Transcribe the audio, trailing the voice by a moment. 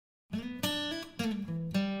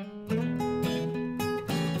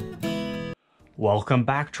Welcome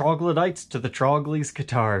back, troglodytes, to the Trogly's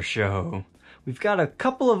Guitar Show. We've got a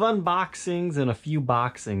couple of unboxings and a few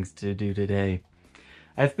boxings to do today.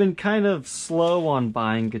 I've been kind of slow on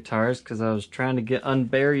buying guitars because I was trying to get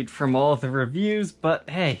unburied from all the reviews, but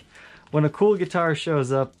hey, when a cool guitar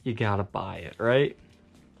shows up, you gotta buy it, right?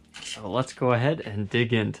 So let's go ahead and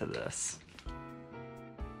dig into this.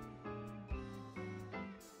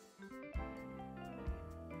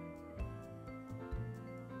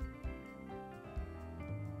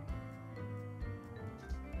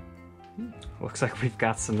 Looks like we've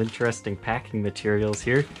got some interesting packing materials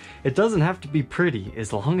here. It doesn't have to be pretty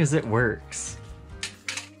as long as it works.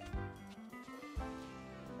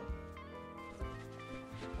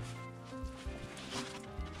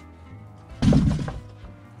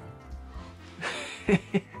 Do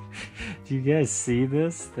you guys see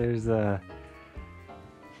this? There's a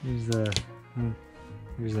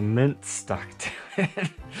mint stuck to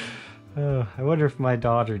it. Oh, I wonder if my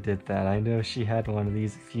daughter did that. I know she had one of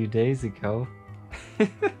these a few days ago.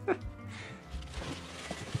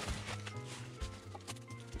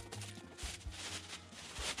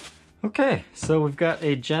 Okay, so we've got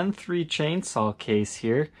a Gen 3 chainsaw case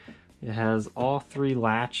here. It has all three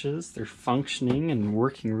latches. They're functioning and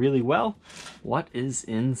working really well. What is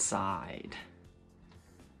inside?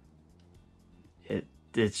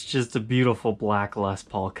 It's just a beautiful black Les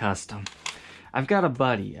Paul Custom. I've got a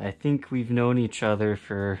buddy. I think we've known each other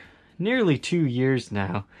for nearly 2 years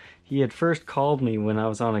now. He had first called me when I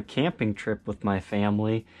was on a camping trip with my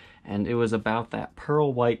family, and it was about that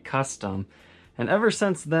pearl white custom. And ever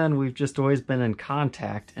since then, we've just always been in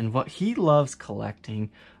contact, and what he loves collecting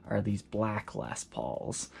are these black Les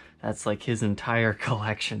Pauls. That's like his entire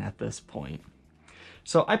collection at this point.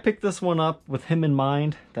 So I picked this one up with him in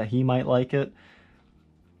mind, that he might like it.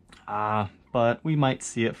 But we might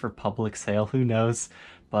see it for public sale, who knows.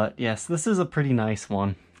 But yes, this is a pretty nice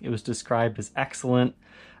one. It was described as excellent.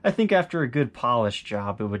 I think after a good polish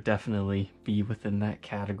job, it would definitely be within that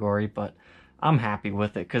category, but I'm happy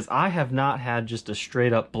with it because I have not had just a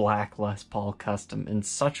straight up black Les Paul Custom in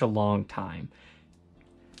such a long time.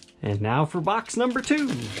 And now for box number 2.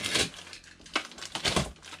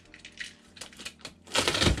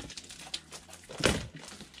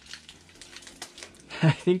 I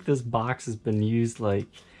think this box has been used like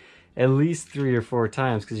at least 3 or 4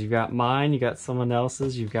 times because you've got mine, you got someone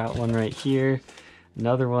else's, you've got one right here,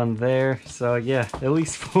 another one there. So yeah, at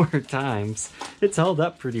least 4 times. It's held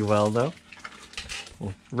up pretty well though.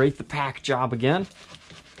 We'll rate the pack job again.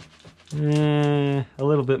 A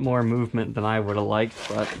little bit more movement than I would have liked,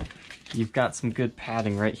 but you've got some good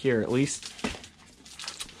padding right here at least.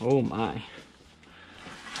 Oh my.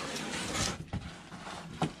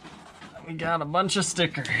 We got a bunch of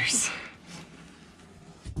stickers.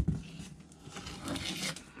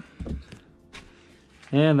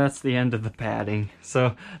 And that's the end of the padding.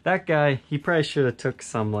 So that guy, he probably should have took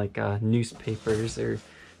some like newspapers or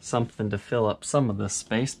something to fill up some of this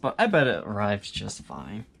space, but I bet it arrives just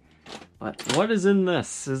fine. But what is in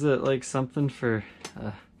this? Is it like something for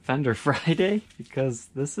Fender Friday? Because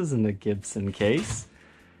this isn't a Gibson case.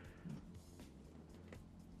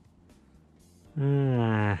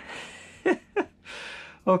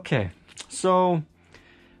 Okay, so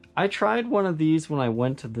I tried one of these when I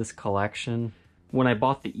went to this collection, when I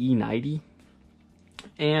bought the E90,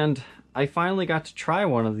 and I finally got to try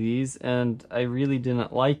one of these and I really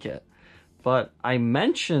didn't like it. But I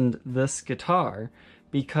mentioned this guitar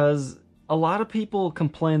because a lot of people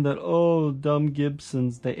complain that, oh, dumb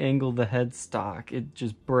Gibsons, they angle the headstock, it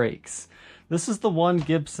just breaks. This is the one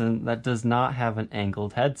Gibson that does not have an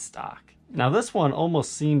angled headstock. Now this one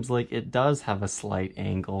almost seems like it does have a slight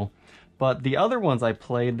angle, but the other ones I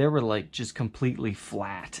played, they were like just completely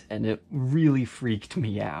flat, and it really freaked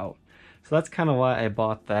me out. So that's kind of why I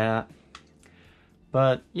bought that.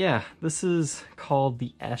 But yeah, this is called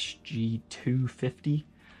the SG250.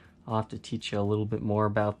 I'll have to teach you a little bit more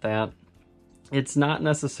about that. It's not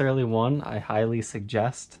necessarily one I highly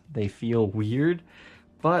suggest. They feel weird,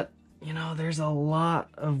 but you know, there's a lot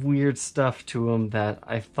of weird stuff to them that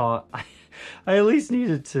I thought I at least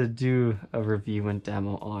needed to do a review and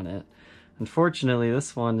demo on it. Unfortunately,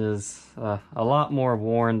 this one is a lot more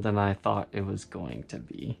worn than I thought it was going to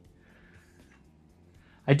be.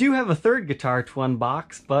 I do have a third guitar to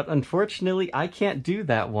unbox, but unfortunately I can't do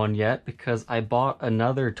that one yet because I bought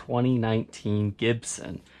another 2019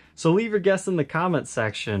 Gibson. So leave your guess in the comment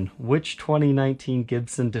section, which 2019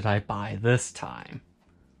 Gibson did I buy this time?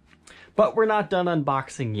 But we're not done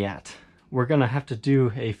unboxing yet. We're gonna have to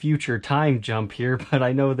do a future time jump here, but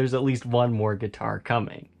I know there's at least one more guitar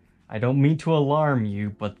coming. I don't mean to alarm you,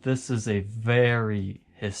 but this is a very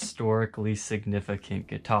historically significant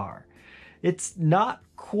guitar. It's not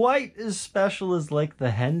quite as special as like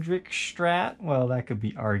the Hendrix Strat, well that could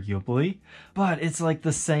be arguably, but it's like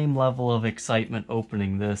the same level of excitement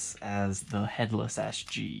opening this as the Headless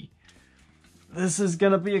SG. This is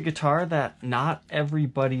gonna be a guitar that not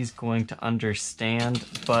everybody's going to understand,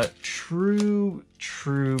 but true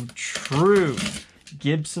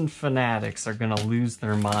Gibson fanatics are gonna lose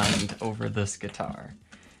their mind over this guitar.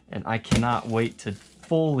 And I cannot wait to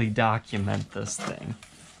fully document this thing.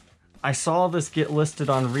 I saw this get listed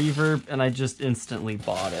on Reverb and I just instantly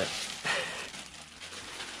bought it.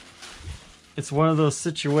 It's one of those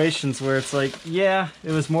situations where it's like, yeah,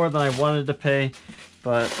 it was more than I wanted to pay,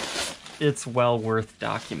 but it's well worth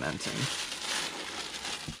documenting.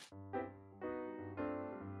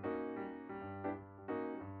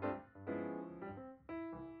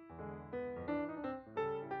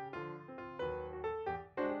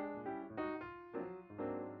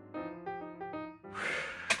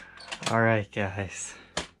 All right, guys.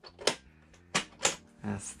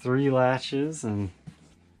 That's 3 latches, and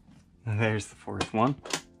there's the 4th one.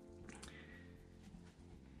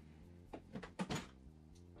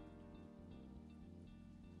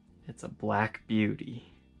 It's a black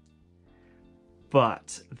beauty.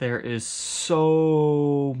 But there is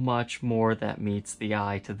so much more that meets the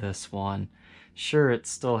eye to this one. Sure, it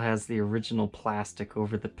still has the original plastic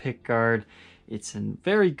over the pickguard. It's in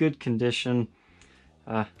very good condition.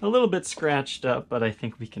 A little bit scratched up, but I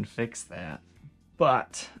think we can fix that.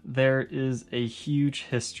 But there is a huge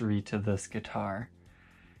history to this guitar.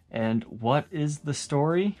 And what is the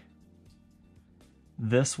story?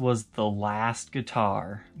 This was the last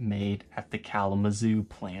guitar made at the Kalamazoo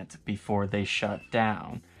Plant before they shut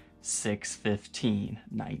down,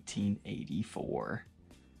 6/15/1984.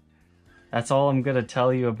 That's all I'm going to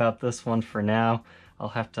tell you about this one for now. I'll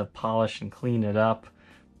have to polish and clean it up,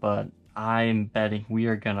 but I'm betting we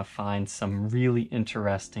are gonna find some really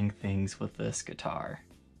interesting things with this guitar.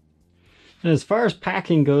 And as far as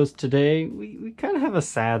packing goes today, we kind of have a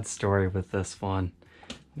sad story with this one.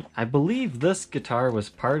 I believe this guitar was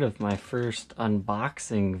part of my first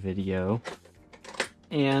unboxing video,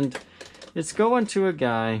 and it's going to a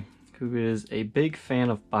guy who is a big fan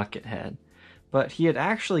of Buckethead. But he had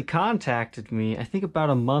actually contacted me, I think about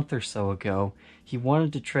a month or so ago. He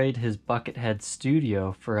wanted to trade his Buckethead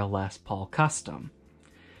Studio for a Les Paul Custom.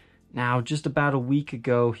 Now, just about a week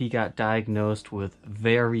ago, he got diagnosed with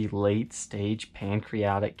very late stage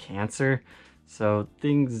pancreatic cancer, so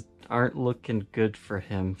things aren't looking good for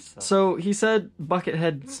him. So he said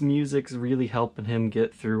Buckethead's music's really helping him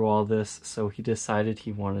get through all this, so he decided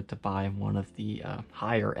he wanted to buy one of the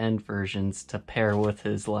higher end versions to pair with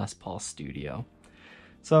his Les Paul Studio.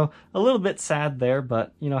 So a little bit sad there,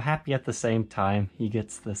 but you know, happy at the same time. He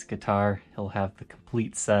gets this guitar, he'll have the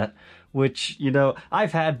complete set, which, you know,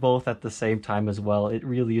 I've had both at the same time as well. It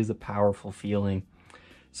really is a powerful feeling.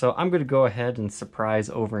 So I'm going to go ahead and surprise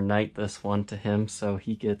overnight this one to him so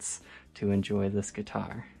he gets to enjoy this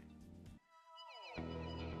guitar.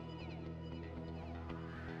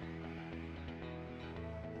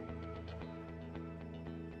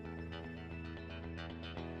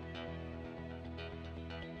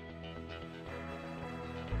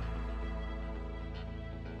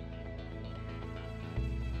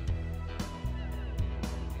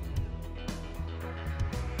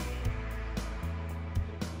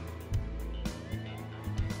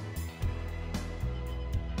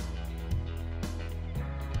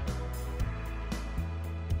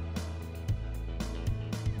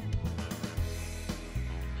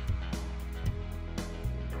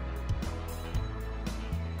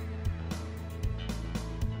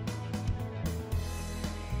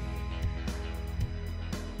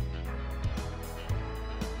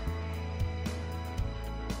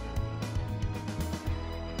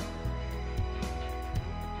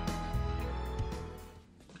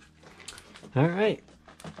 All right.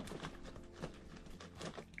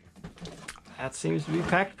 That seems to be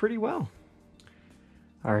packed pretty well.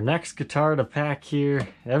 Our next guitar to pack here,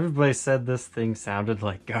 everybody said this thing sounded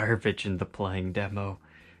like garbage in the playing demo.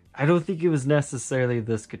 I don't think it was necessarily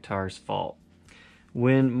this guitar's fault.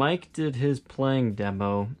 When Mike did his playing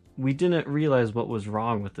demo, we didn't realize what was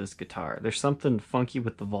wrong with this guitar. There's something funky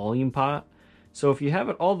with the volume pot. So if you have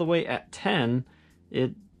it all the way at 10,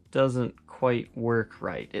 it doesn't quite work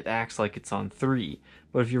right. It acts like it's on 3.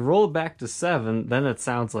 But if you roll it back to 7, then it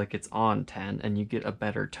sounds like it's on 10 and you get a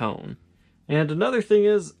better tone. And another thing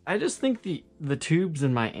is, I just think the tubes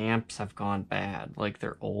in my amps have gone bad. Like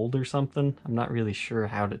they're old or something. I'm not really sure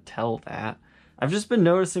how to tell that. I've just been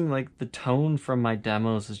noticing like the tone from my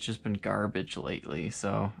demos has just been garbage lately,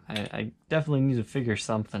 so I definitely need to figure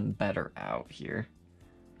something better out here.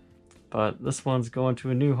 But this one's going to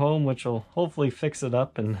a new home, which will hopefully fix it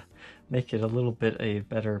up and make it a little bit a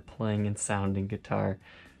better playing and sounding guitar.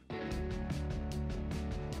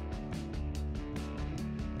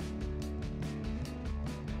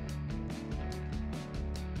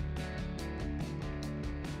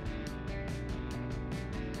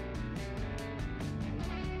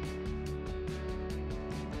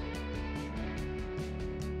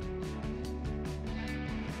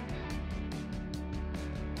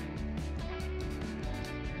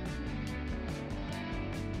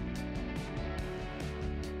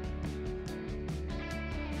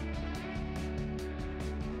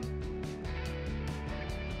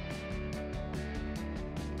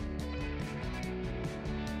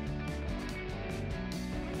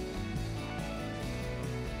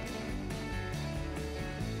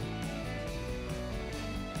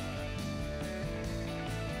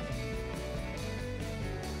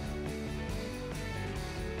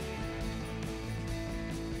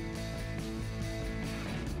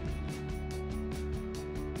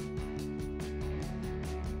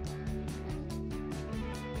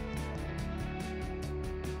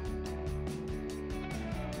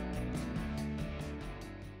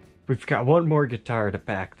 We've got one more guitar to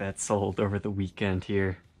pack that sold over the weekend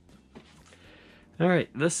here.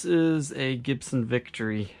 Alright, this is a Gibson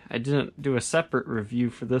Victory. I didn't do a separate review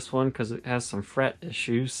for this one because it has some fret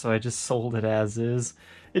issues, so I just sold it as is.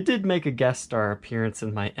 It did make a guest star appearance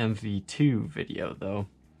in my MV2 video though.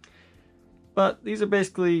 But these are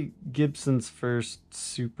basically Gibson's first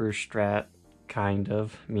super Strat, kind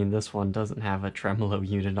of. I mean, this one doesn't have a tremolo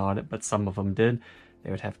unit on it, but some of them did. They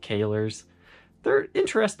would have Kaylors. They're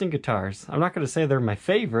interesting guitars. I'm not going to say they're my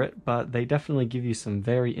favorite, but they definitely give you some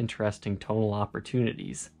very interesting tonal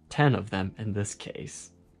opportunities. 10 of them in this case.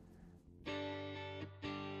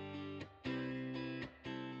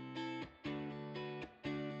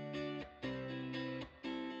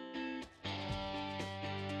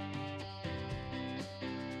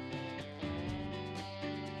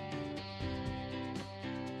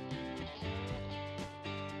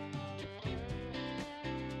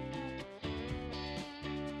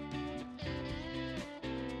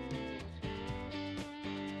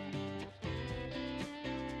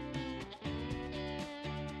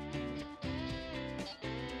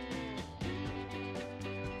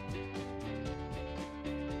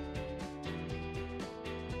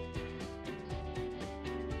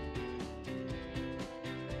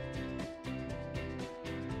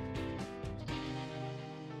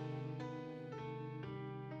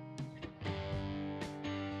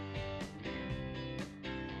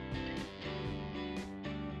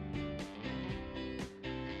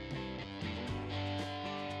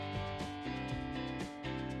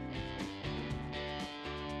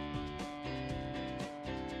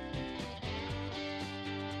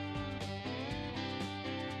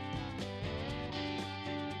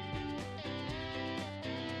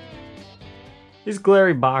 These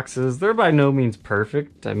glary boxes, they're by no means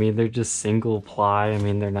perfect. I mean, they're just single ply. I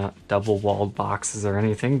mean, they're not double walled boxes or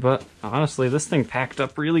anything, but honestly, this thing packed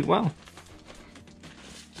up really well.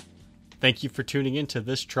 Thank you for tuning in to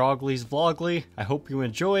this Trogly's Vlogly. I hope you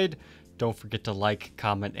enjoyed. Don't forget to like,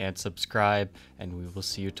 comment, and subscribe, and we will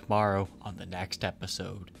see you tomorrow on the next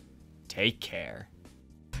episode. Take care.